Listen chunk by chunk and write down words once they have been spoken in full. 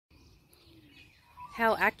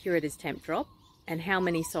How accurate is Tempdrop, and how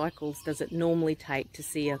many cycles does it normally take to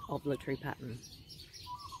see an ovulatory pattern?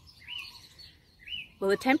 Well,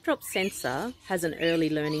 the Tempdrop sensor has an early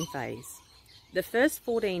learning phase. The first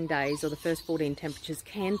 14 days or the first 14 temperatures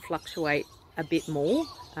can fluctuate a bit more,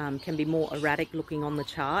 can be more erratic looking on the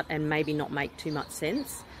chart and maybe not make too much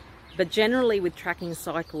sense. But generally with tracking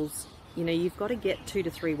cycles, you've got to get 2 to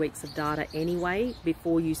 3 weeks of data anyway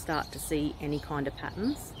before you start to see any kind of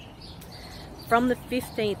patterns. From the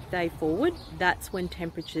 15th day forward, that's when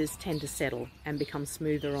temperatures tend to settle and become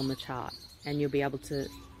smoother on the chart, and you'll be able to,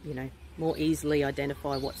 more easily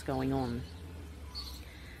identify what's going on.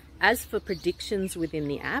 As for predictions within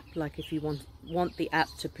the app, like if you want the app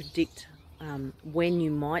to predict when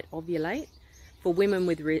you might ovulate, for women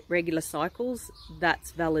with regular cycles,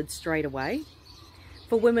 that's valid straight away.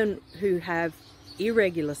 For women who have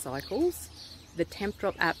irregular cycles, the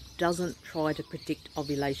Tempdrop app doesn't try to predict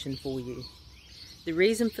ovulation for you. The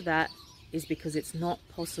reason for that is because it's not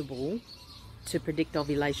possible to predict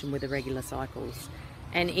ovulation with irregular cycles.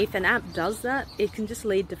 And if an app does that, it can just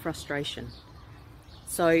lead to frustration.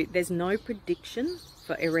 So there's no prediction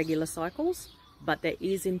for irregular cycles, but there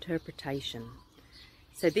is interpretation.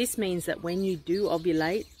 So this means that when you do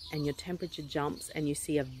ovulate and your temperature jumps and you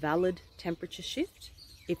see a valid temperature shift,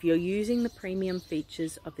 if you're using the premium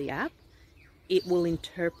features of the app, it will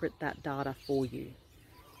interpret that data for you.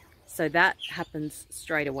 So that happens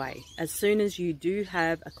straight away. As soon as you do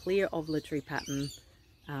have a clear ovulatory pattern,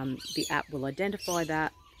 the app will identify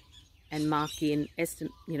that and mark in,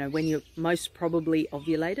 when you're most probably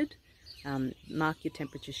ovulated, mark your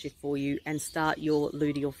temperature shift for you and start your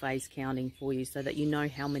luteal phase counting for you so that you know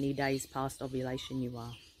how many days past ovulation you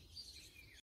are.